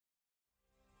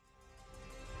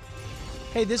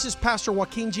Hey, this is Pastor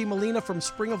Joaquin G. Molina from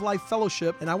Spring of Life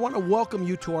Fellowship, and I want to welcome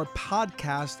you to our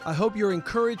podcast. I hope you're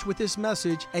encouraged with this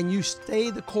message and you stay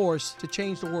the course to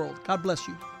change the world. God bless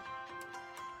you.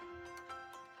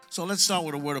 So let's start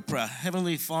with a word of prayer.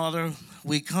 Heavenly Father,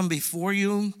 we come before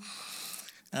you,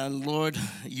 and Lord,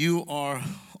 you are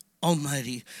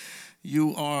almighty.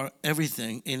 You are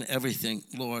everything in everything,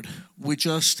 Lord. We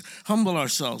just humble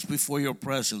ourselves before your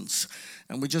presence.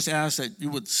 And we just ask that you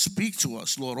would speak to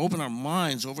us, Lord. Open our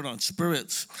minds, open our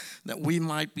spirits, that we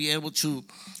might be able to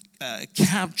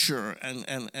capture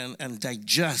and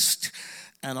digest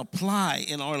and apply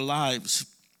in our lives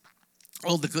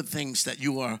all the good things that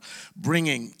you are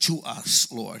bringing to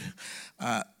us, Lord.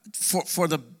 For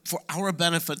our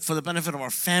benefit, for the benefit of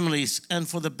our families, and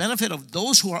for the benefit of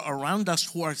those who are around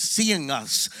us who are seeing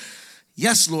us.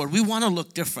 Yes, Lord, we want to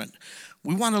look different.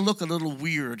 We want to look a little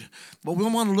weird, but we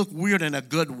want to look weird in a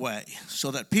good way so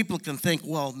that people can think,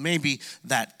 well, maybe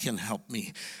that can help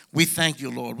me. We thank you,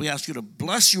 Lord. We ask you to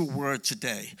bless your word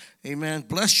today. Amen.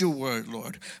 Bless your word,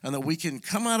 Lord, and that we can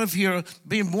come out of here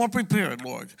being more prepared,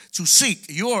 Lord, to seek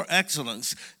your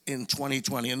excellence in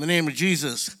 2020. In the name of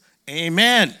Jesus,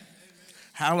 amen.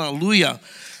 Hallelujah.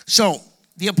 So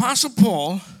the Apostle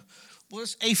Paul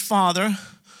was a father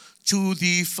to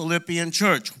the Philippian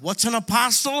church. What's an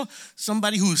apostle?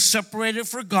 Somebody who's separated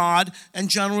for God, and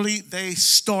generally they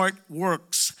start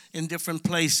works in different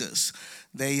places.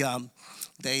 They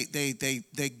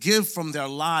give from their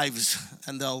lives,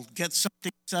 and they'll get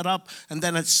something set up, and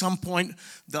then at some point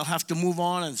they'll have to move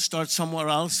on and start somewhere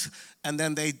else, and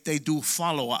then they do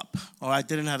follow-up. All right,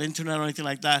 they didn't have internet or anything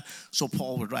like that, so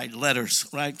Paul would write letters,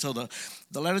 right? So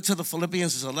the letter to the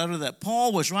Philippians is a letter that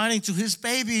Paul was writing to his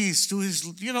babies, to his,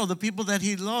 the people that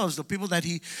he loves, the people that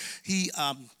he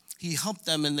helped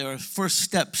them in their first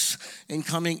steps in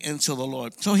coming into the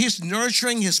Lord. So he's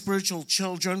nurturing his spiritual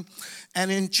children.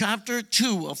 And in chapter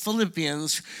 2 of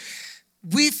Philippians,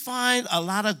 we find a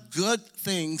lot of good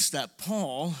things that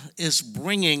Paul is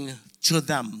bringing to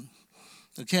them.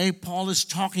 Okay, Paul is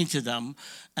talking to them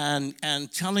and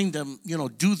telling them,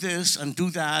 do this and do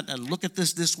that and look at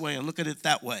this way and look at it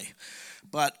that way.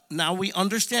 But now we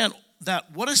understand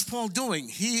that what is Paul doing?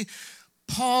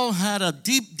 Paul had a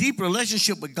deep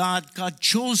relationship with God. God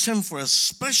chose him for a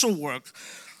special work.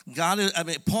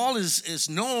 Paul is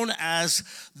known as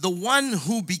the one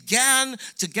who began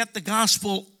to get the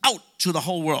gospel out to the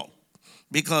whole world,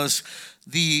 because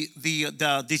the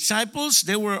disciples,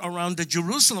 they were around the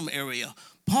Jerusalem area.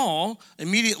 Paul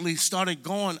immediately started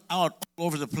going out all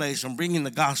over the place and bringing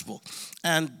the gospel.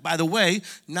 And by the way,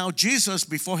 now Jesus,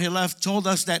 before he left, told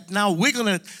us that now we're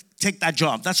going to take that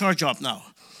job. That's our job now,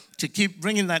 to keep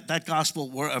bringing that gospel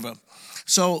wherever.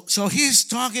 So he's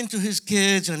talking to his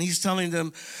kids, and he's telling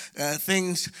them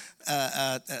things,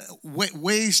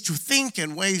 ways to think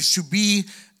and ways to be.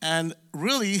 And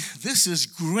really, this is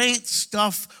great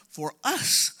stuff for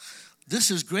us.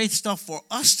 This is great stuff for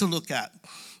us to look at,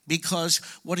 because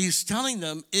what he's telling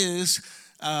them is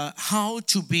how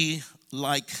to be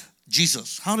like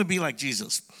Jesus. How to be like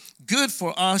Jesus. Good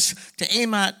for us to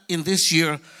aim at in this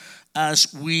year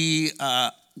as we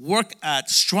work at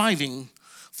striving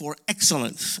for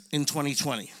excellence in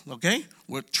 2020, okay?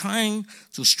 We're trying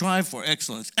to strive for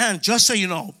excellence. And just so you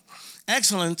know,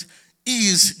 excellence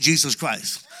is Jesus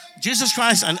Christ. Jesus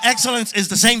Christ and excellence is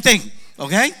the same thing,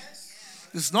 okay?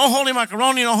 There's no holy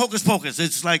macaroni, no hocus pocus.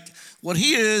 It's like what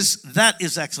he is, that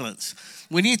is excellence.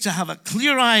 We need to have a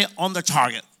clear eye on the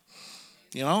target.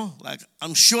 Like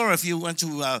I'm sure if you went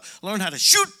to learn how to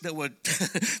shoot, they would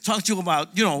talk to you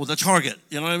about, the target.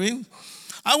 You know what I mean?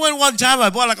 I went one time, I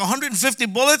bought like 150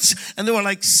 bullets, and there were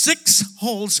like 6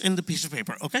 holes in the piece of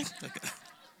paper, okay?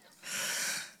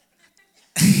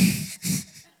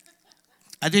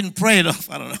 I didn't pray enough,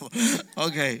 I don't know.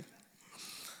 Okay,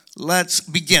 let's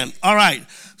begin. All right,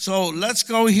 so let's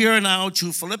go here now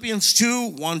to Philippians 2,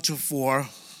 1 to 4.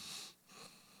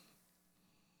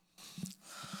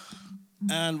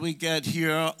 And we get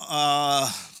here,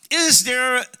 is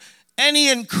there any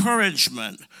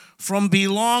encouragement from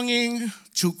belonging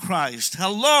to Christ?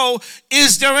 Hello,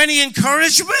 is there any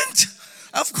encouragement?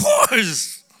 Of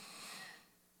course.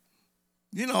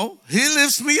 He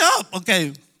lifts me up.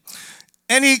 Okay.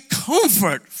 Any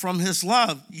comfort from his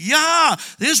love? Yeah,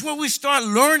 this is where we start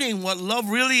learning what love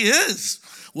really is,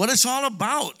 what it's all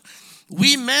about.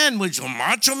 We men, which are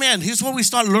macho men, here's where we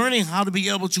start learning how to be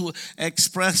able to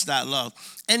express that love.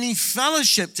 Any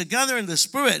fellowship together in the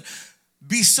Spirit,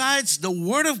 besides the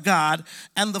Word of God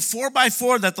and the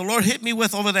 4x4 that the Lord hit me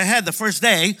with over the head the first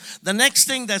day, the next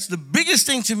thing that's the biggest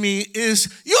thing to me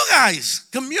is you guys,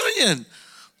 communion.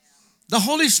 The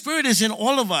Holy Spirit is in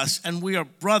all of us, and we are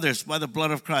brothers by the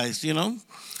blood of Christ, you know?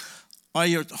 Are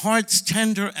your hearts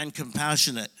tender and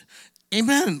compassionate?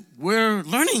 Amen. We're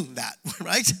learning that,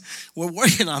 right? We're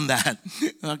working on that,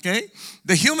 okay?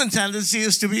 The human tendency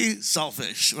is to be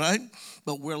selfish, right?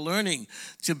 But we're learning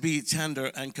to be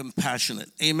tender and compassionate.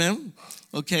 Amen?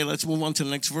 Okay, let's move on to the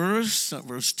next verse,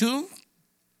 verse 2.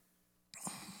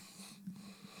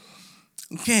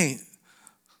 Okay,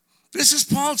 this is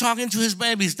Paul talking to his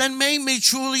babies. That made me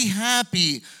truly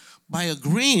happy by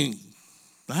agreeing,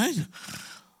 right?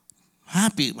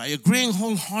 Happy by agreeing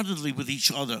wholeheartedly with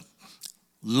each other,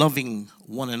 loving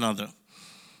one another.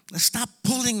 Let's stop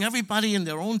pulling everybody in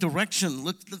their own direction.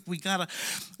 Look, we gotta,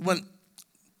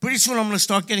 pretty soon I'm gonna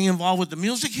start getting involved with the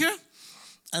music here.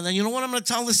 And then you know what I'm gonna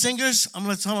tell the singers? I'm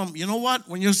gonna tell them, you know what?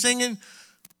 When you're singing,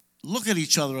 look at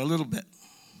each other a little bit.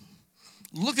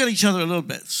 Look at each other a little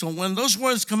bit. So when those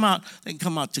words come out, they can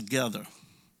come out together.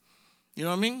 You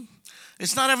know what I mean?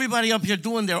 It's not everybody up here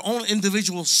doing their own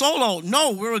individual solo.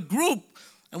 No, we're a group,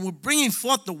 and we're bringing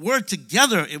forth the word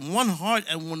together in one heart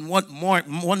and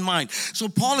one mind. So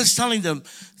Paul is telling them,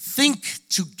 think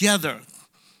together.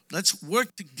 Let's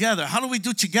work together. How do we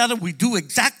do together? We do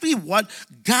exactly what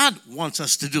God wants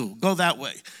us to do. Go that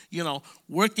way. You know,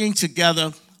 working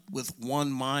together with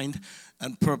one mind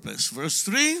and purpose. Verse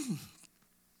 3.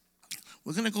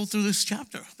 We're going to go through this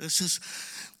chapter. This is,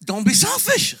 don't be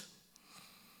selfish.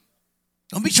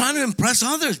 Don't be trying to impress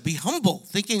others. Be humble,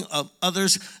 thinking of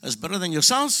others as better than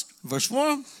yourselves. Verse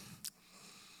 4.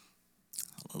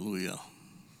 Hallelujah.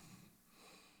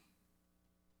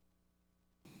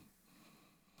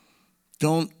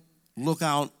 Don't look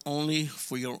out only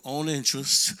for your own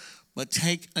interests, but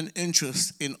take an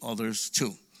interest in others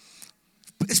too.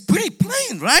 It's pretty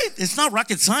plain, right? It's not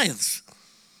rocket science.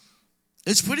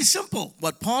 It's pretty simple.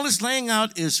 What Paul is laying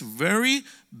out is very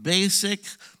basic,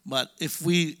 but if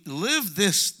we live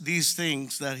these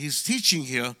things that he's teaching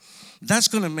here, that's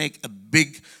going to make a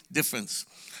big difference.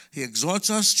 He exhorts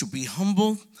us to be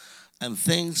humble and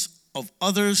things of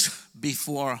others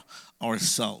before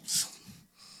ourselves.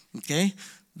 Okay?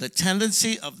 The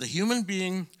tendency of the human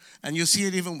being, and you see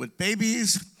it even with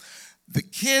babies, the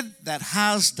kid that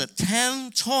has the 10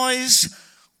 toys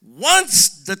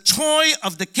wants the toy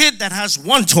of the kid that has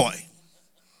one toy.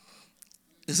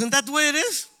 Isn't that the way it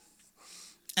is?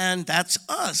 And that's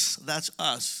us. That's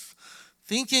us.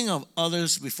 Thinking of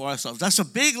others before ourselves. That's a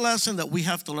big lesson that we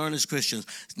have to learn as Christians.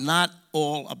 It's not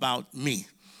all about me.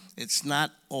 It's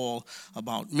not all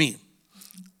about me.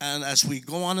 And as we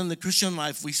go on in the Christian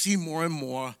life, we see more and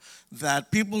more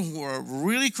that people who are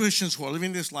really Christians, who are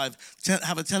living this life,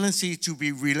 have a tendency to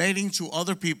be relating to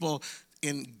other people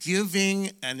in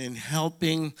giving and in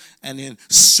helping and in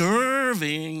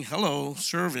serving. Hello,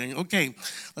 serving. Okay,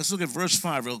 let's look at verse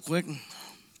 5 real quick.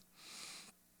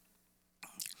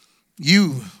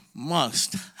 You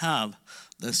must have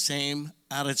the same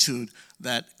attitude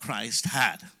that Christ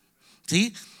had.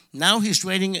 See, now he's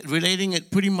relating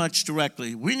it pretty much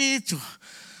directly. We need to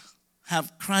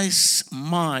have Christ's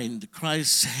mind,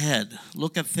 Christ's head,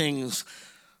 look at things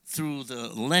through the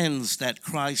lens that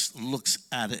Christ looks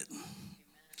at it.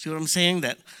 See what I'm saying?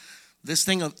 That this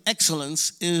thing of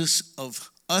excellence is of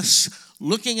us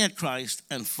looking at Christ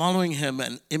and following him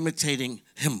and imitating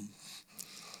him.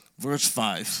 Verse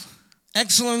 5.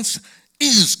 Excellence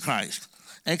is Christ.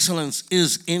 Excellence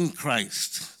is in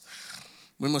Christ.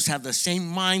 We must have the same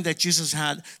mind that Jesus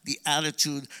had, the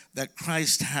attitude that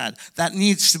Christ had. That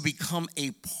needs to become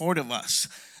a part of us.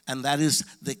 And that is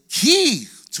the key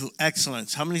to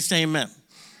excellence. How many say amen?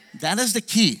 That is the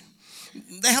key.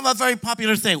 They have a very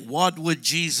popular thing. What would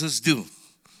Jesus do?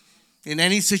 In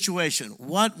any situation,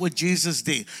 what would Jesus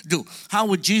do? How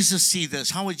would Jesus see this?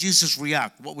 How would Jesus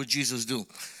react? What would Jesus do?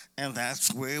 And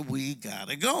that's where we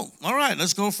gotta go. All right,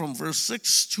 let's go from verse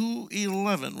 6 to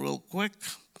 11 real quick.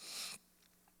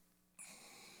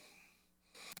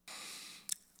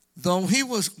 Though he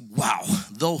was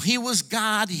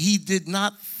God, he did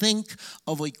not think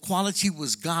of equality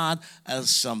with God as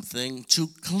something to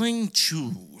cling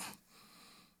to.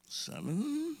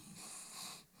 7.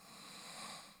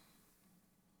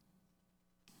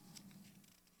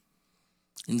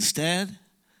 Instead,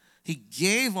 he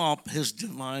gave up his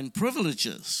divine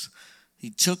privileges.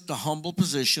 He took the humble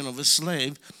position of a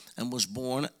slave and was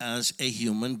born as a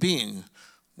human being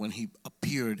when he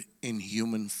appeared in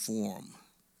human form.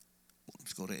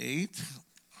 Let's go to 8.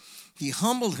 He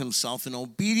humbled himself in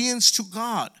obedience to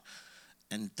God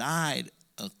and died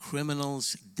a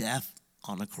criminal's death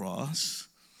on a cross.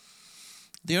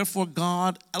 Therefore,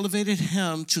 God elevated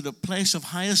him to the place of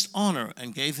highest honor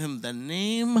and gave him the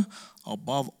name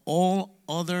above all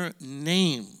other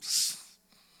names.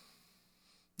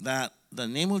 that the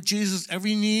name of Jesus,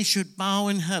 every knee should bow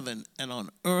in heaven and on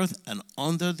earth and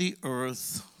under the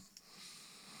earth,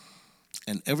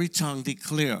 and every tongue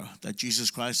declare that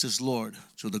Jesus Christ is Lord,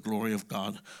 to the glory of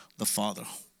God the Father.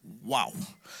 Wow,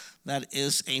 that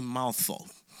is a mouthful.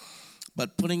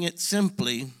 But putting it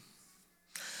simply,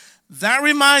 that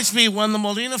reminds me when the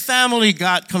Molina family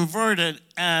got converted,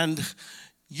 and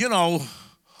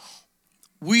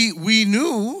we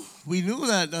knew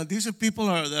that these are people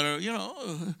that are,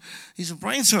 he's a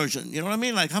brain surgeon. You know what I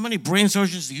mean? Like, how many brain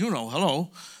surgeons do you know? Hello.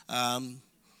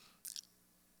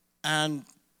 And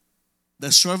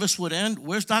the service would end.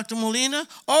 Where's Dr. Molina?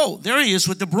 Oh, there he is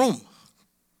with the broom.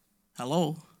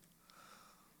 Hello.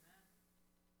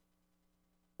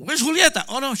 Where's Julieta?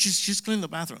 Oh, no, she's cleaning the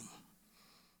bathroom.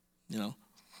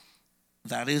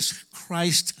 That is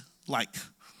Christ-like.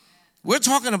 We're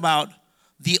talking about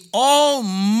the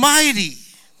Almighty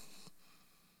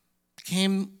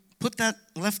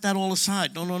left that all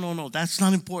aside. No. That's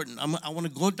not important. I want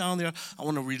to go down there. I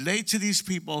want to relate to these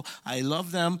people. I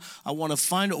love them. I want to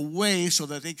find a way so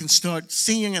that they can start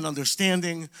seeing and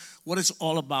understanding what it's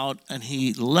all about. And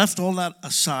he left all that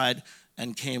aside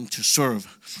and came to serve.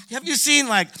 Have you seen,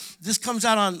 this comes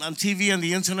out on TV and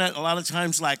the internet a lot of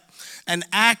times, an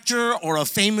actor or a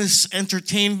famous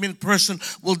entertainment person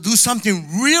will do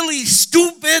something really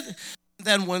stupid.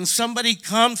 Then when somebody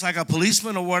comes, like a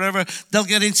policeman or whatever, they'll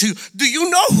get into, do you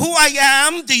know who I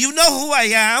am? Do you know who I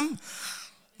am?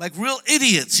 Like real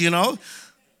idiots, you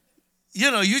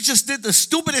just did the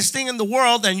stupidest thing in the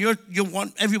world, and you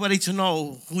want everybody to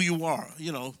know who you are,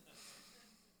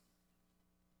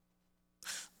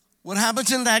 What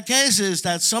happens in that case is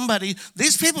that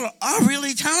these people are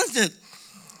really talented.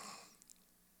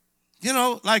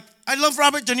 I love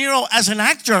Robert De Niro as an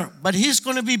actor, but he's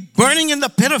going to be burning in the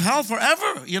pit of hell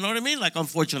forever. You know what I mean?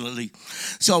 Unfortunately.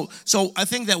 So I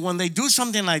think that when they do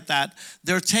something like that,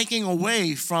 they're taking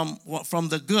away from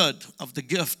the good of the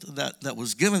gift that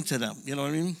was given to them. You know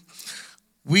what I mean?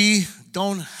 We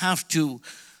don't have to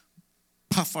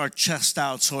puff our chest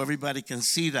out so everybody can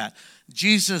see that.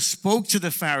 Jesus spoke to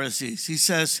the Pharisees. He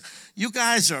says, you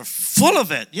guys are full of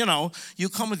it. You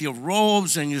come with your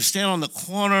robes and you stand on the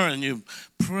corner and you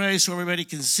pray so everybody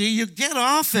can see you. Get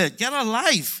off it. Get a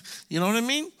life. You know what I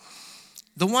mean?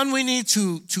 The one we need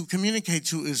to communicate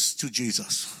to is to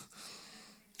Jesus,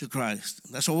 to Christ.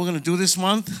 That's what we're going to do this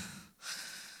month.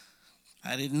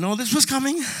 I didn't know this was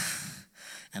coming,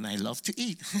 and I love to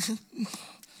eat.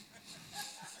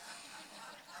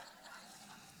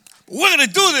 We're going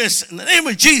to do this in the name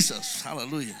of Jesus.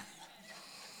 Hallelujah.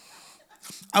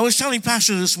 I was telling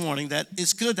Pastor this morning that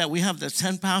it's good that we have the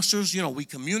 10 pastors. We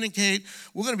communicate.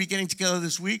 We're going to be getting together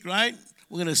this week, right?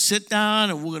 We're going to sit down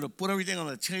and we're going to put everything on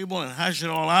the table and hash it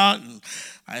all out. And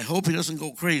I hope he doesn't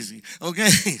go crazy, okay?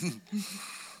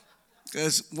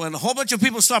 Because when a whole bunch of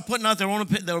people start putting out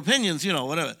their opinions,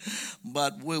 whatever.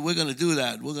 But we're going to do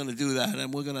that. We're going to do that.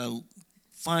 And we're going to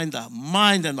find the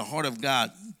mind and the heart of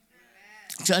God.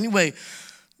 So anyway,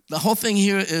 the whole thing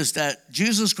here is that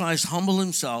Jesus Christ humbled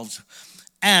himself,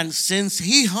 and since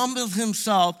he humbled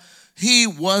himself, he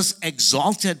was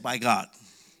exalted by God.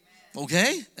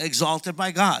 Okay? Exalted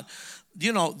by God.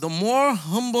 The more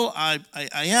humble I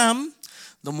am,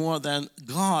 the more then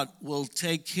God will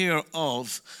take care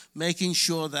of making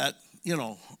sure that,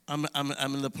 I'm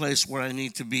in the place where I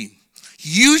need to be.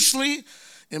 Hugely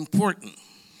important,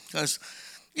 because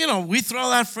we throw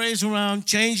that phrase around,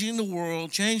 changing the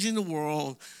world.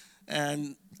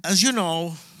 And as you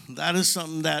know, that is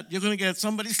something that you're going to get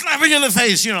somebody slapping in the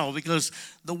face, because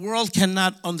the world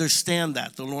cannot understand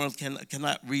that. The world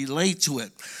cannot relate to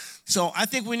it. So I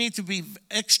think we need to be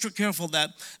extra careful that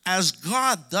as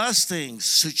God does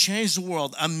things to change the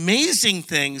world, amazing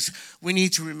things, we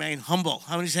need to remain humble.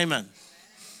 How many say amen?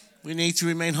 We need to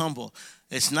remain humble.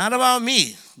 It's not about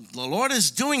me. The Lord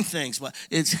is doing things, but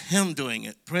it's him doing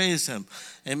it. Praise him.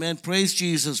 Amen. Praise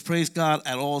Jesus. Praise God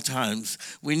at all times.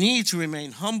 We need to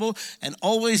remain humble and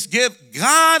always give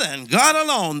God and God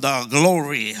alone the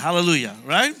glory. Hallelujah.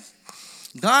 Right?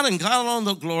 God and God alone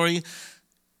the glory.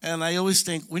 And I always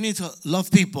think we need to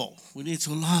love people. We need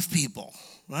to love people.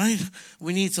 Right?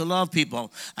 We need to love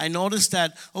people. I noticed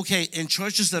that, in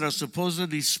churches that are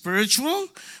supposedly spiritual,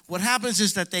 what happens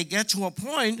is that they get to a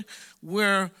point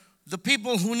where the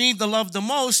people who need the love the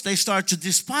most, they start to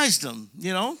despise them,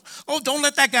 Oh, don't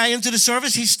let that guy into the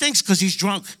service. He stinks because he's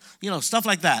drunk, stuff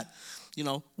like that.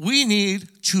 We need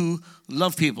to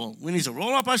love people. We need to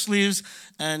roll up our sleeves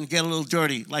and get a little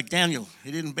dirty, like Daniel.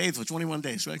 He didn't bathe for 21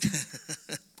 days, right?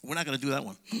 We're not going to do that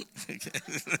one.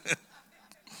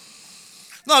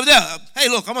 No, hey,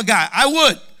 look, I'm a guy. I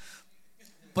would.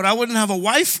 but I wouldn't have a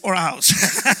wife or a house.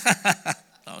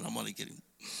 No, I'm only kidding.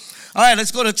 All right,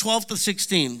 let's go to 12 to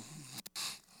 16.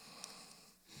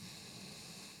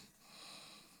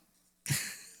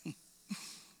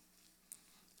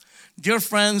 Dear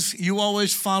friends, you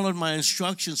always followed my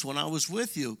instructions when I was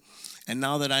with you. And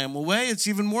now that I am away, it's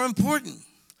even more important.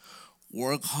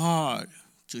 Work hard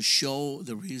to show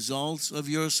the results of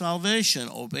your salvation,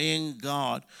 obeying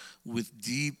God with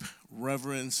deep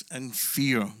reverence and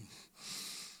fear.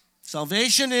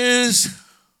 Salvation is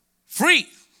free.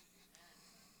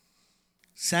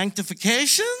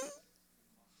 Sanctification,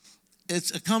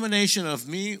 it's a combination of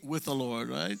me with the Lord,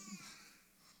 right?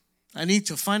 I need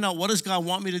to find out what does God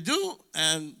want me to do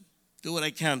and do what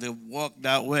I can to walk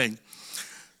that way.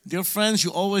 Dear friends,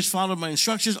 you always followed my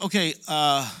instructions. Okay,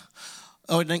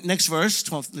 next verse,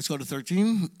 12, let's go to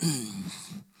 13.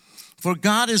 For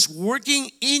God is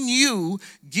working in you,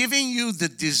 giving you the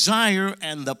desire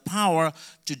and the power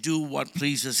to do what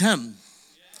pleases Him.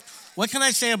 What can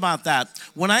I say about that?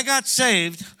 When I got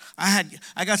saved, I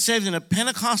got saved in a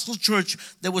Pentecostal church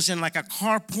that was in like a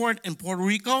carport in Puerto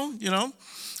Rico, you know.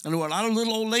 And there were a lot of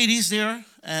little old ladies there.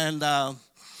 And the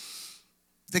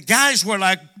guys were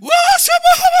like,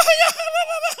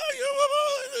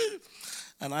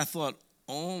 and I thought,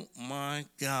 oh my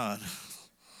God.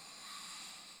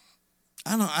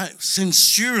 I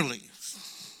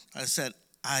said,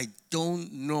 I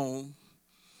don't know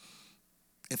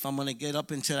if I'm going to get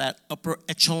up into that upper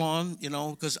echelon, you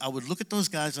know, because I would look at those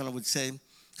guys and I would say,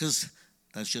 because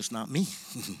that's just not me.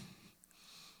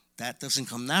 That doesn't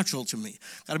come natural to me.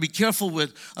 Got to be careful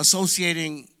with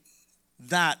associating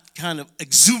that kind of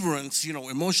exuberance, you know,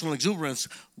 emotional exuberance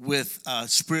with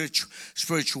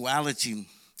spirituality.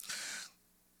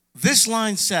 This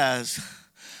line says,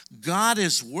 God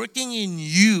is working in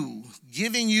you,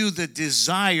 giving you the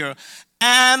desire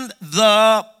and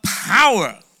the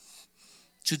power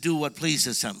to do what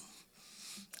pleases Him.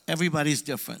 Everybody's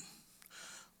different.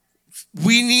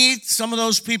 We need some of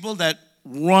those people that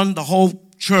run the whole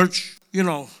church, you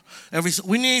know,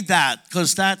 we need that,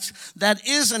 because that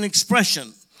is an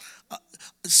expression.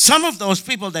 Some of those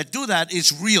people that do that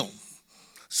is real.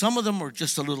 Some of them are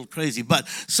just a little crazy, but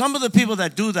some of the people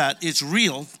that do that, it's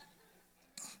real,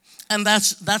 and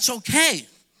that's okay.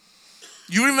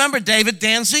 You remember David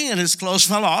dancing and his clothes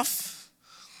fell off,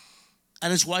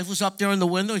 and his wife was up there in the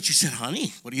window, and she said,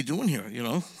 "Honey, what are you doing here?" You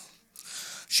know,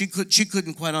 she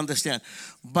couldn't quite understand,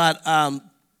 but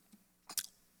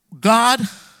God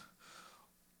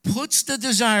puts the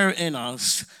desire in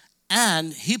us,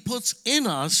 and He puts in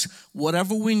us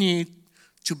whatever we need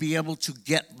to be able to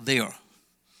get there.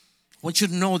 I want you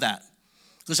to know that,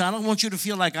 because I don't want you to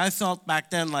feel like I felt back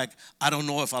then, like, I don't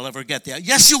know if I'll ever get there.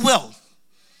 Yes, you will.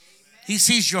 He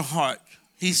sees your heart.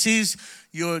 He sees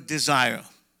your desire.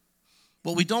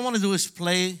 What we don't want to do is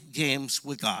play games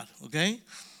with God, okay?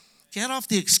 Get off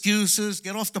the excuses.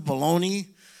 Get off the baloney.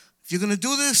 If you're going to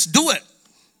do this, do it.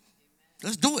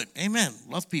 Let's do it. Amen.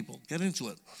 Love people. Get into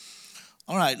it.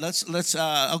 All right, let's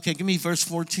okay, give me verse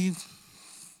 14.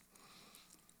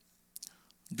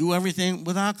 Do everything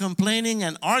without complaining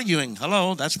and arguing.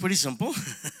 Hello, that's pretty simple.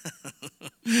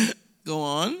 Go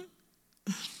on.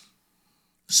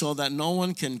 So that no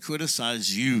one can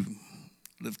criticize you.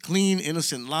 Live clean,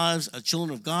 innocent lives, as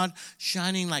children of God,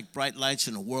 shining like bright lights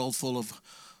in a world full of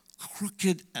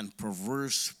crooked and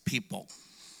perverse people.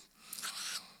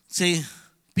 See,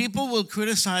 people will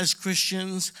criticize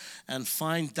Christians and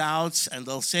find doubts, and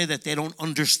they'll say that they don't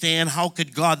understand. How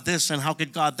could God this and how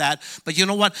could God that? But you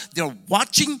know what? They're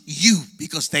watching you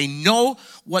because they know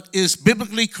what is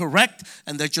biblically correct,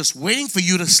 and they're just waiting for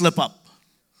you to slip up.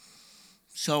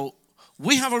 So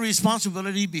we have a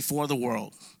responsibility before the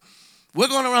world. We're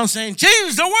going around saying,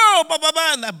 change the world, blah, blah,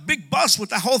 blah, and that big bus with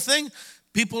that whole thing.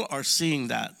 People are seeing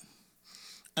that.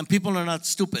 And people are not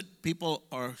stupid. People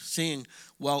are seeing,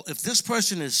 well, if this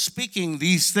person is speaking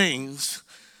these things,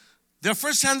 their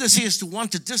first tendency is to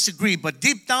want to disagree. But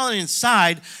deep down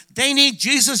inside, they need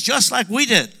Jesus just like we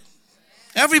did.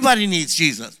 Everybody needs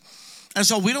Jesus. And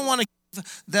so we don't want to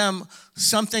give them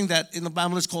something that in the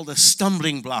Bible is called a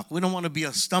stumbling block. We don't want to be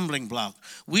a stumbling block.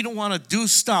 We don't want to do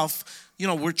stuff. You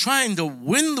know, we're trying to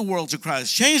win the world to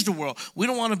Christ, change the world. We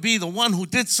don't want to be the one who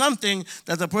did something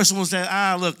that the person will say,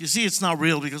 look, you see, it's not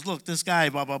real because, look, this guy,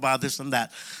 blah, blah, blah, this and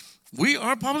that. We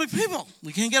are public people.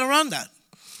 We can't get around that.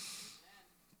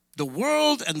 The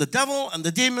world and the devil and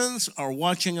the demons are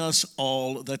watching us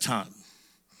all the time.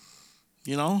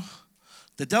 You know,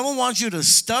 the devil wants you to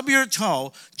stub your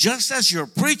toe just as you're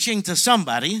preaching to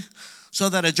somebody so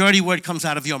that a dirty word comes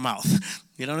out of your mouth.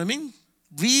 You know what I mean?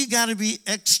 We got to be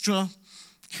extra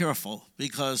careful,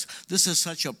 because this is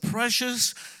such a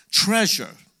precious treasure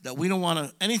that we don't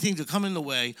want anything to come in the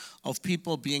way of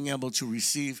people being able to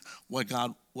receive what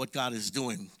God is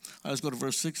doing. All right, let's go to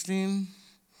verse 16.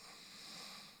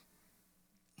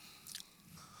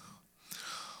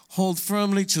 Hold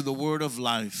firmly to the word of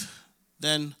life.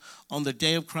 Then on the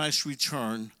day of Christ's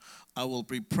return, I will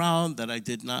be proud that I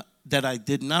did not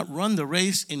run the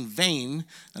race in vain,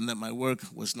 and that my work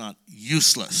was not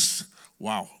useless.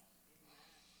 Wow.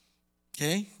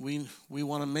 Okay, we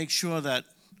want to make sure that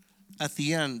at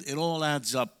the end it all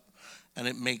adds up and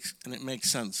it makes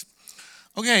sense.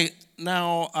 Okay,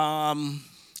 now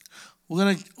we're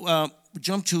going to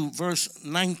jump to verse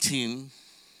 19,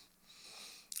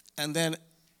 and then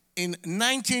in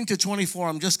 19 to 24,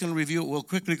 I'm just going to review it real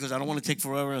quickly because I don't want to take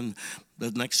forever, and the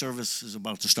next service is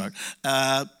about to start.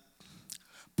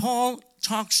 Paul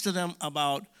talks to them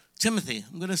about Timothy.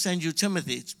 I'm going to send you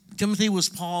Timothy. Timothy was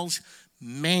Paul's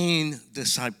main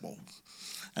disciple.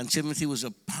 And Timothy was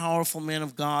a powerful man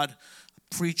of God,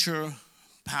 a preacher,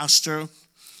 pastor.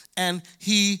 And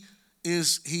he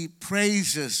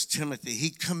praises Timothy.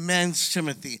 He commends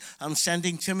Timothy. I'm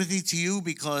sending Timothy to you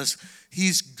because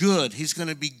he's good. He's going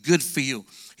to be good for you.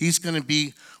 He's going to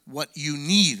be what you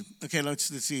need. Okay, let's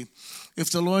see.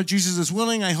 If the Lord Jesus is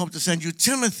willing, I hope to send you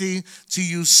Timothy to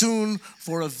you soon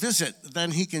for a visit. Then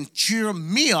he can cheer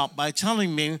me up by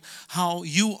telling me how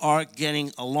you are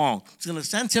getting along. He's going to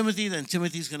send Timothy, then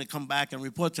Timothy's going to come back and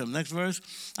report to him. Next verse.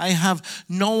 I have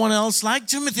no one else like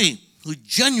Timothy who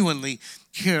genuinely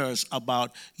cares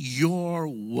about your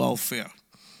welfare.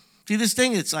 See, this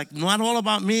thing, it's like not all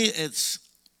about me, it's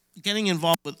getting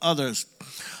involved with others.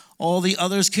 All the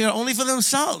others care only for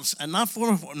themselves and not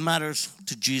for what matters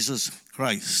to Jesus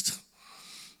Christ.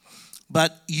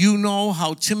 But you know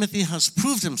how Timothy has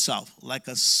proved himself like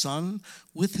a son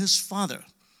with his father.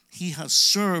 He has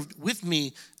served with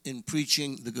me in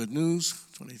preaching the good news.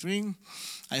 23.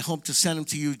 I hope to send him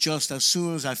to you just as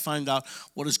soon as I find out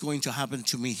what is going to happen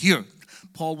to me here.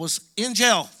 Paul was in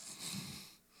jail.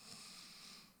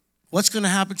 What's going to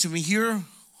happen to me here?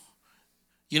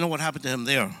 You know what happened to him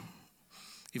there.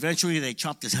 Eventually, they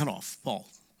chopped his head off, Paul.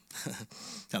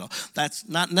 That's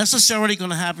not necessarily going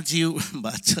to happen to you,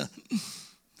 but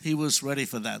he was ready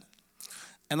for that.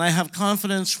 And I have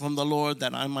confidence from the Lord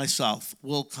that I myself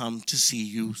will come to see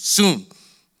you soon.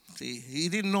 See, he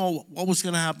didn't know what was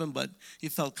going to happen, but he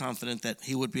felt confident that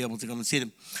he would be able to come and see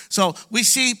them. So we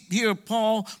see here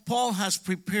Paul has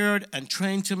prepared and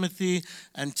trained Timothy,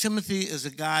 and Timothy is a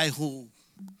guy who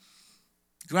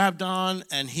grabbed on,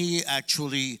 and he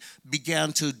actually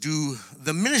began to do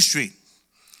the ministry.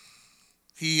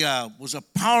 He was a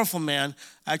powerful man.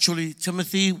 Actually,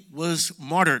 Timothy was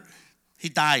martyred. He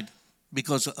died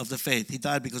because of the faith. He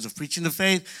died because of preaching the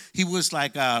faith. He was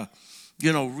like,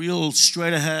 real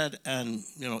straight ahead, and,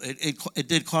 it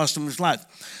did cost him his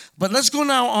life. But let's go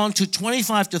now on to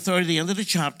 25 to 30, the end of the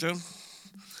chapter.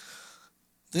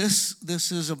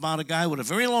 This is about a guy with a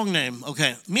very long name.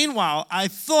 Okay. Meanwhile, I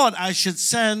thought I should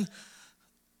send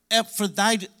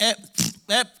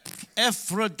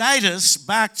Epaphroditus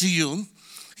back to you.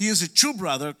 He is a true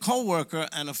brother, co-worker,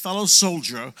 and a fellow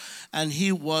soldier, and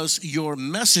he was your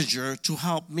messenger to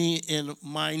help me in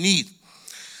my need.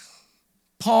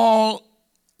 Paul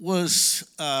was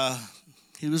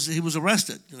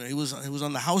arrested. He was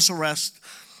on the house arrest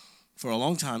for a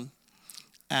long time,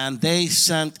 and they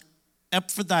sent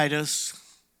Epaphroditus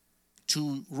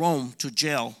to Rome, to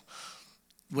jail,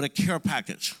 with a care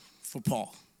package for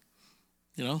Paul.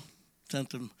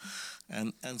 Sent him.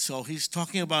 And so he's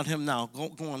talking about him now.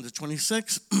 Go on to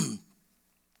 26.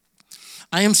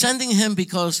 I am sending him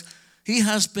because he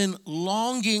has been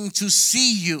longing to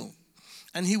see you,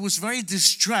 and he was very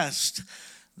distressed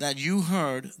that you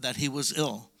heard that he was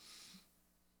ill.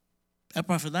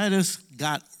 Epaphroditus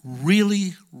got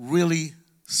really, really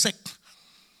sick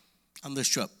on this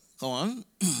trip. Go on.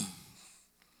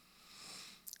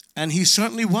 And he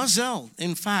certainly was ill.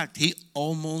 In fact, he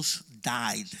almost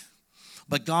died.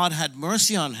 But God had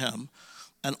mercy on him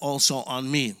and also on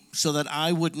me, so that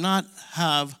I would not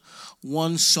have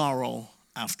one sorrow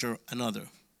after another.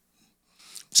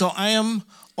 So I am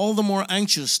all the more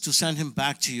anxious to send him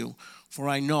back to you, for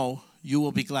I know you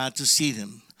will be glad to see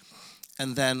him,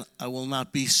 and then I will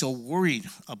not be so worried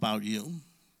about you.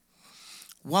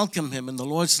 Welcome him in the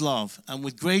Lord's love and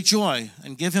with great joy,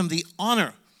 and give him the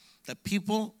honor that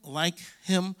people like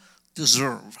him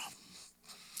deserve.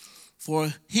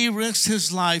 For he risked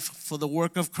his life for the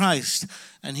work of Christ,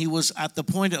 and he was at the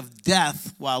point of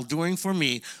death while doing for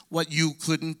me what you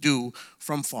couldn't do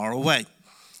from far away.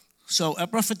 So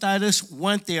Epaphroditus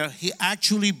went there. He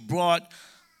actually brought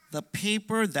the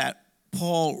paper that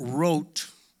Paul wrote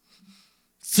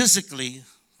physically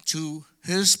to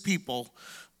his people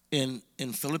in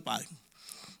Philippi.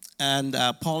 And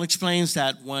Paul explains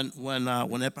that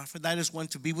when Epaphroditus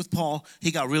went to be with Paul,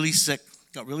 he got really sick.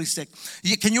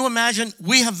 Can you imagine?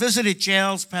 We have visited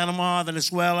jails, Panama,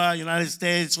 Venezuela, United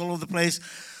States, all over the place.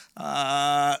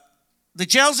 The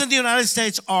jails in the United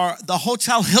States are the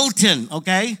Hotel Hilton,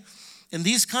 okay? In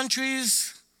these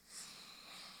countries,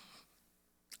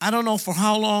 I don't know for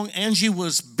how long Angie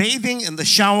was bathing in the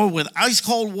shower with ice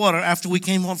cold water after we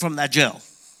came home from that jail.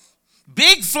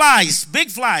 Big flies,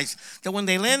 that when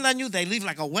they land on you, they leave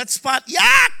like a wet spot.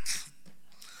 Yuck!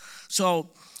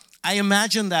 So I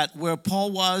imagine that where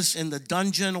Paul was in the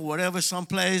dungeon or whatever,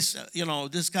 someplace,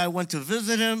 this guy went to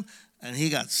visit him and he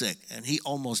got sick and he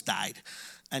almost died.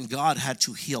 And God had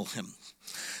to heal him.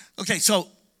 Okay, so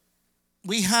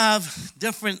we have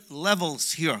different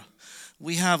levels here.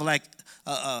 We have like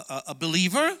a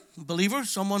believer,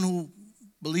 someone who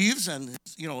believes and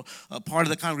a part of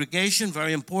the congregation,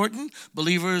 very important.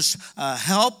 Believers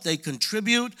help, they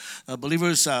contribute.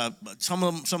 Believers,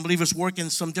 some believers work in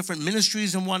some different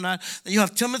ministries and whatnot. Then you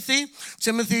have Timothy.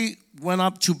 Timothy went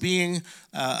up to being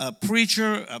a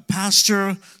preacher, a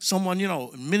pastor, someone,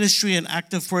 ministry and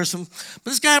active person. But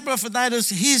this guy, Epaphroditus,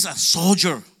 he's a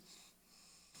soldier.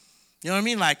 You know what I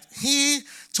mean? Like his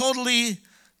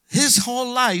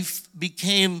whole life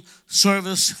became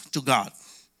service to God.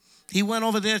 He went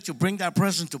over there to bring that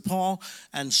present to Paul,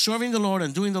 and serving the Lord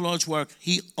and doing the Lord's work,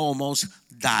 he almost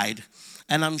died.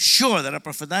 And I'm sure that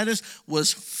Epaphroditus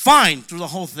was fine through the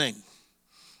whole thing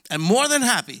and more than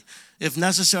happy, if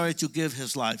necessary, to give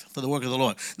his life for the work of the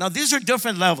Lord. Now, these are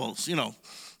different levels,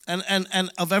 and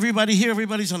of everybody here,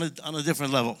 everybody's on a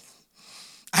different level.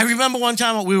 I remember one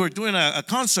time we were doing a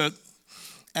concert,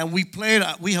 and we played,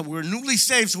 we were newly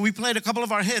saved, so we played a couple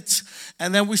of our hits.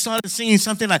 And then we started singing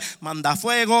something like, Manda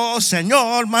fuego,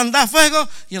 Señor, manda fuego.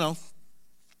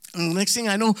 And the next thing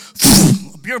I know,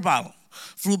 a beer bottle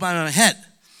flew by my head.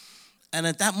 And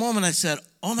at that moment I said,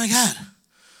 oh my God,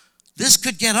 this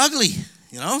could get ugly,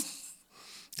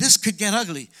 This could get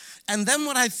ugly. And then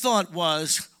what I thought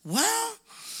was, well,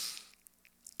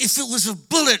 if it was a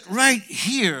bullet right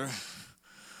here,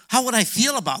 how would I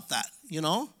feel about that,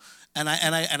 And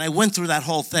I went through that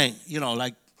whole thing,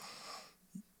 like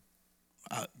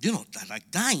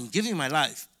dying, giving my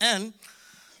life. And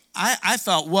I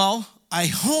felt, well, I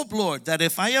hope, Lord, that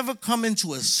if I ever come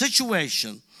into a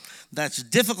situation that's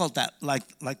difficult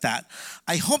like that,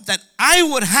 I hope that I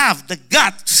would have the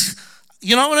guts.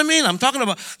 You know what I mean? I'm talking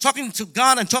to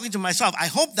God and talking to myself. I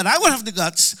hope that I would have the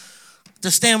guts to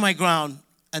stand my ground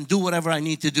and do whatever I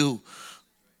need to do,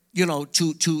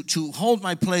 to hold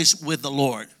my place with the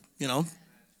Lord.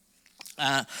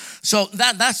 So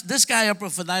that's this guy,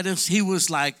 Epaphroditus. He was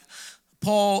like,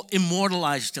 Paul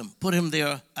immortalized him, put him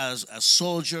there as a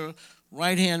soldier,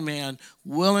 right-hand man,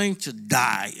 willing to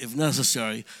die if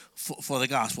necessary for the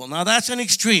gospel. Now that's an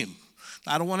extreme.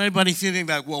 I don't want anybody feeling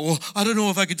like, well, I don't know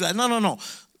if I could do that. No.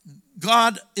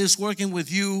 God is working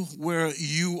with you where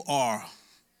you are,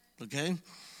 okay?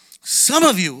 Some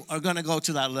of you are going to go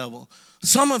to that level.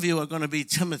 Some of you are going to be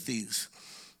Timothys.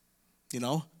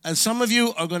 And some of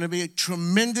you are going to be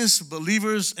tremendous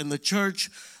believers in the church,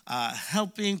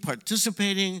 helping,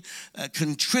 participating,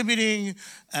 contributing,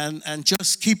 and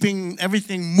just keeping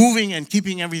everything moving and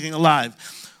keeping everything alive.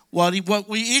 What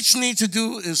we each need to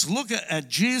do is look at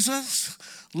Jesus,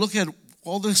 look at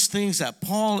all these things that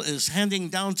Paul is handing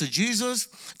down to Jesus,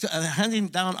 handing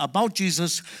down about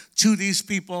Jesus to these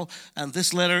people, and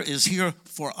this letter is here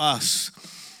for us.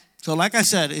 So like I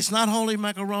said, it's not holy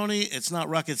macaroni. It's not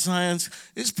rocket science.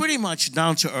 It's pretty much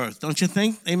down to earth, don't you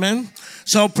think? Amen?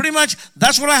 So pretty much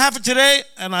that's what I have for today.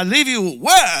 And I leave you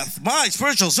with my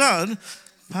spiritual son,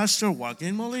 Pastor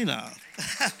Joaquin Molina.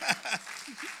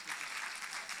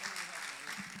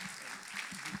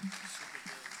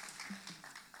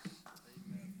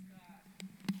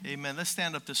 Amen. Let's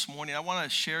stand up this morning. I want to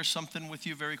share something with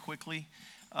you very quickly.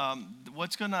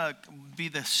 What's going to be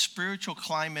the spiritual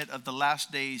climate of the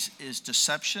last days is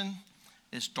deception,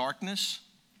 is darkness,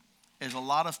 is a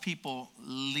lot of people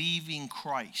leaving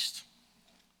Christ.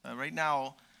 Right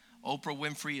now, Oprah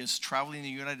Winfrey is traveling the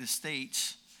United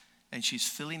States, and she's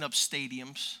filling up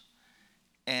stadiums,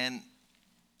 and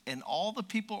all the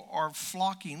people are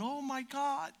flocking. Oh my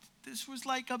God, this was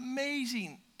like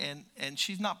amazing, and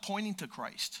she's not pointing to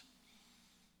Christ.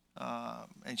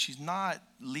 And she's not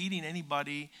leading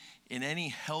anybody in any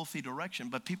healthy direction,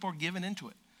 but people are giving into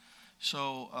it.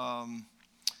 So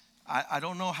I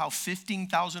don't know how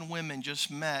 15,000 women just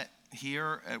met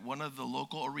here at one of the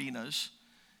local arenas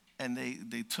and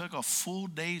they took a full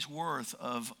day's worth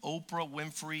of Oprah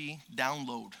Winfrey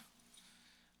download.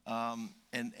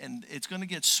 And it's going to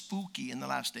get spooky in the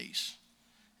last days.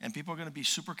 And people are going to be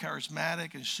super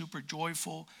charismatic and super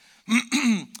joyful.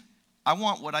 I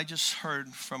want what I just heard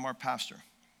from our pastor.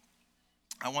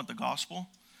 I want the gospel.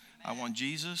 I want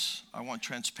Jesus. I want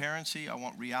transparency. I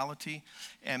want reality.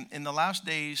 And in the last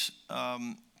days,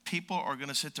 people are going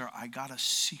to sit there, I got a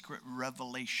secret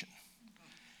revelation.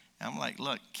 And I'm like,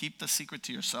 look, keep the secret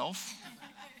to yourself.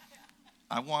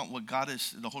 I want what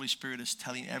the Holy Spirit is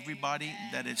telling everybody,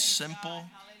 that it's simple,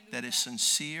 that it's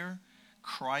sincere.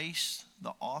 Christ,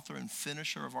 the author and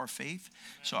finisher of our faith.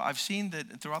 So I've seen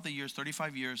that throughout the years,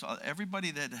 35 years,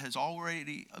 everybody that has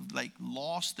already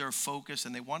lost their focus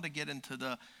and they want to get into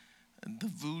the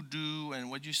voodoo and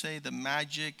what'd you say, the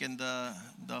magic and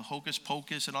the hocus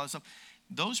pocus and all that stuff.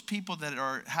 Those people that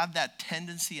have that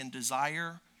tendency and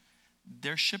desire,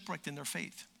 they're shipwrecked in their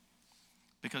faith.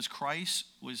 Because Christ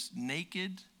was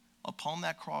naked upon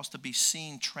that cross to be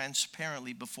seen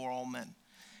transparently before all men.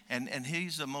 And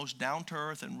he's the most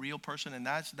down-to-earth and real person, and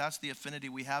that's the affinity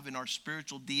we have in our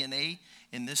spiritual DNA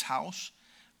in this house.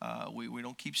 We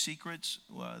don't keep secrets.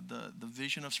 The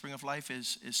vision of Spring of Life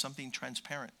is something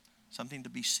transparent, something to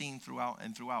be seen throughout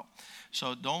and throughout.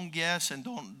 So don't guess and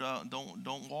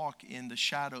don't walk in the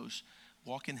shadows.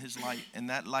 Walk in his light,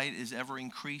 and that light is ever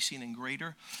increasing and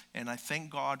greater. And I thank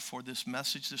God for this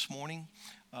message this morning.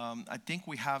 I think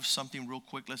we have something real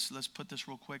quick. Let's put this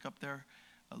real quick up there,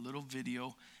 a little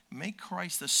video. Make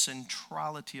Christ the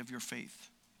centrality of your faith.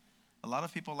 A lot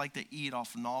of people like to eat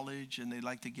off knowledge, and they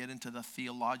like to get into the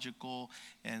theological.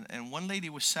 And one lady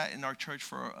was sat in our church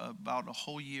for about a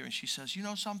whole year, and she says, you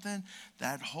know something?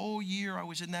 That whole year I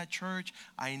was in that church,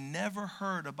 I never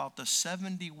heard about the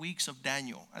 70 weeks of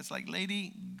Daniel. I was like,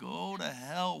 lady, go to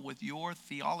hell with your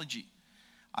theology.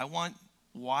 I want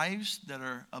wives that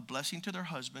are a blessing to their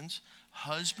husbands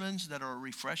that are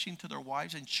refreshing to their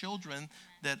wives, and children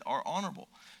that are honorable.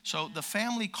 So the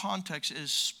family context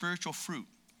is spiritual fruit.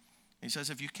 He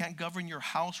says if you can't govern your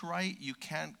house right, you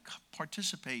can't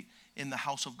participate in the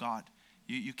house of God.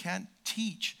 You can't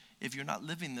teach if you're not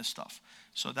living this stuff.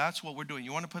 So that's what we're doing.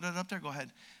 You want to put it up there? Go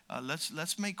ahead.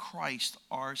 Let's make Christ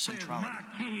our centrality.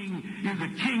 My king is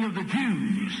the king of the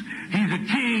Jews. He's the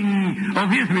king of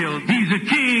Israel. He's the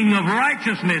king of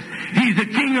righteousness. He's the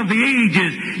king of the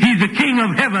ages. He's the king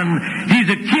of heaven. He's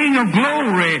the king of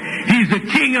glory. He's the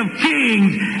king of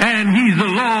kings. And he's the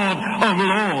Lord of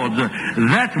lords.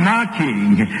 That's my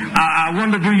king. I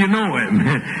wonder, do you know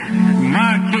him?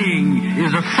 My king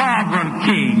is a sovereign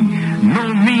king.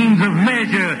 No means of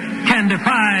measure can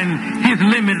define his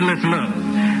limitless love.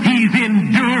 He's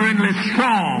enduringly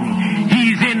strong.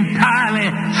 He's entirely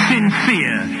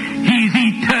sincere. He's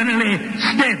eternally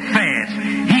steadfast.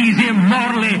 He's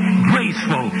immortally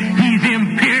graceful. He's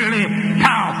imperially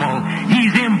powerful.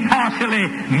 He's impartially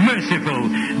merciful.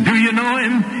 Do you know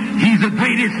him? He's the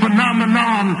greatest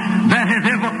phenomenon that has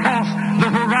ever crossed the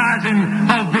horizon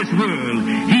of this world.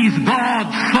 He's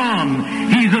God's Son.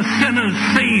 He's a sinner's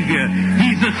Savior.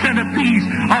 He's the centerpiece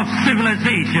of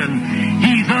civilization.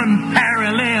 He's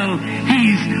unparalleled.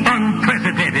 He's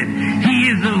unprecedented. He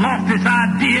is the loftiest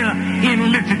idea in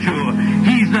literature.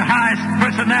 He's the highest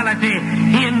personality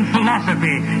in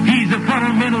philosophy. He's the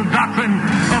fundamental doctrine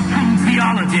of true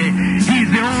theology. He's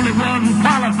the only one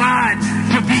qualified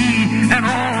to be an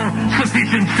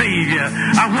all-sufficient Savior.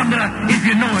 I wonder if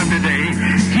you know him today.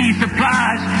 He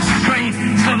supplies strength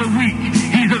for the weak.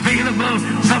 He's available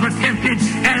for the tempted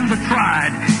and the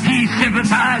tried. He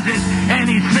sympathizes and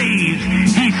he saves.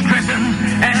 He strengthens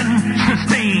and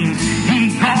sustains.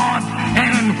 He guards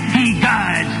and he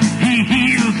guides. He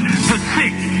heals the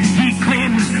sick. He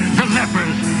cleanses the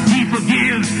lepers. He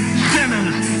forgives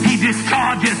sinners. He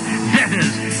discharges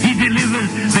debtors. He delivers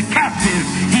the captive.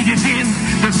 He defends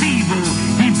the feeble.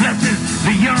 He blesses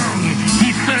the young.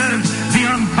 He serves the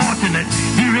unfortunate.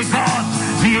 He regards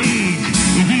the aged.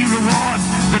 He rewards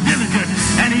the diligent.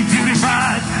 And he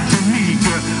purifies the meek.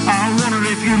 I wonder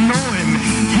if you know him.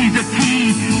 He's the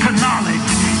key to knowledge.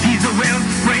 He's the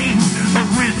wellspring of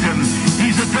wisdom.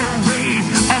 He's the doorway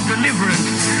of deliverance.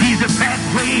 He's the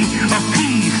pathway of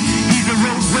peace. He's the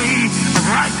roadway of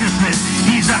righteousness.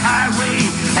 He's the highway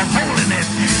of holiness.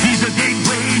 He's the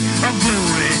gateway of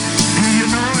glory. Do you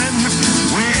know him?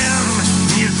 Well,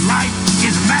 he is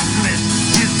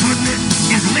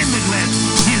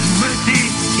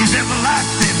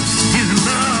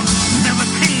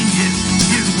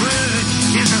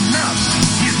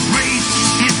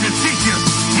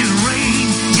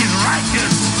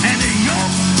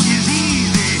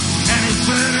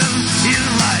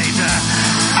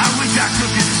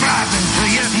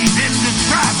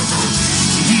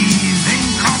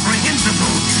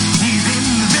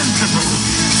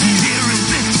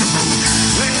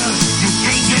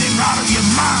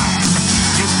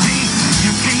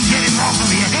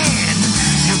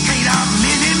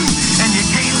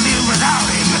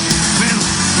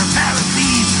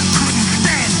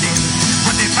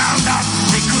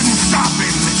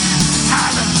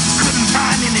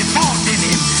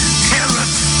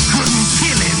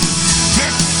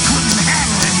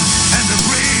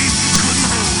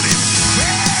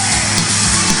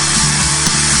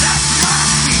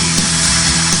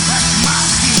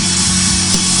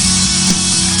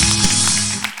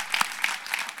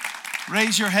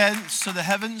Raise your hands to the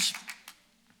heavens.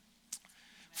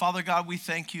 Father God, we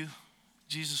thank you.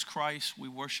 Jesus Christ, we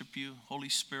worship you. Holy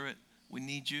Spirit, we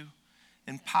need you.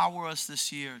 Empower us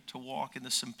this year to walk in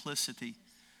the simplicity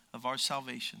of our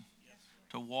salvation,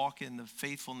 to walk in the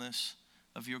faithfulness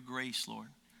of your grace, Lord.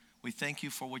 We thank you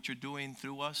for what you're doing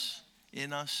through us,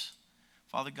 in us.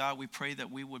 Father God, we pray that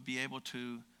we would be able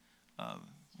to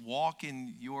walk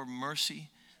in your mercy,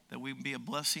 that we would be a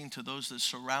blessing to those that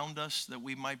surround us, that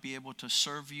we might be able to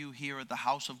serve you here at the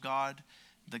house of God,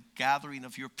 the gathering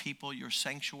of your people, your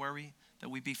sanctuary, that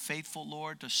we be faithful,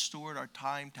 Lord, to steward our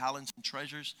time, talents, and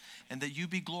treasures, and that you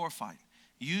be glorified.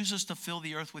 Use us to fill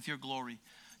the earth with your glory.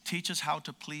 Teach us how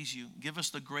to please you. Give us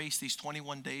the grace these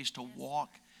 21 days to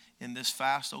walk in this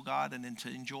fast, oh God, and then to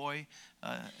enjoy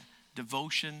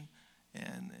devotion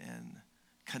and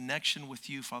connection with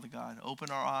you, Father God.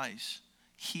 Open our eyes.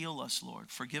 Heal us, Lord.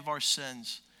 Forgive our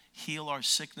sins. Heal our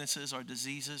sicknesses, our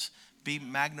diseases. Be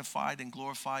magnified and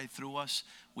glorified through us.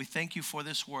 We thank you for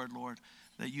this word, Lord,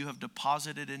 that you have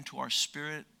deposited into our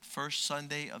spirit first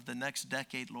Sunday of the next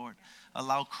decade, Lord.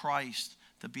 Allow Christ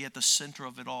to be at the center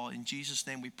of it all. In Jesus'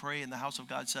 name we pray, and the house of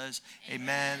God says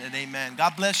amen and amen.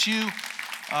 God bless you.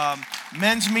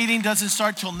 Men's meeting doesn't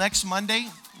start till next Monday,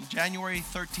 January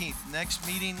 13th. Next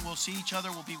meeting, we'll see each other,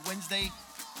 will be Wednesday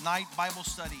night Bible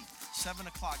study, 7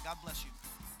 o'clock. God bless you.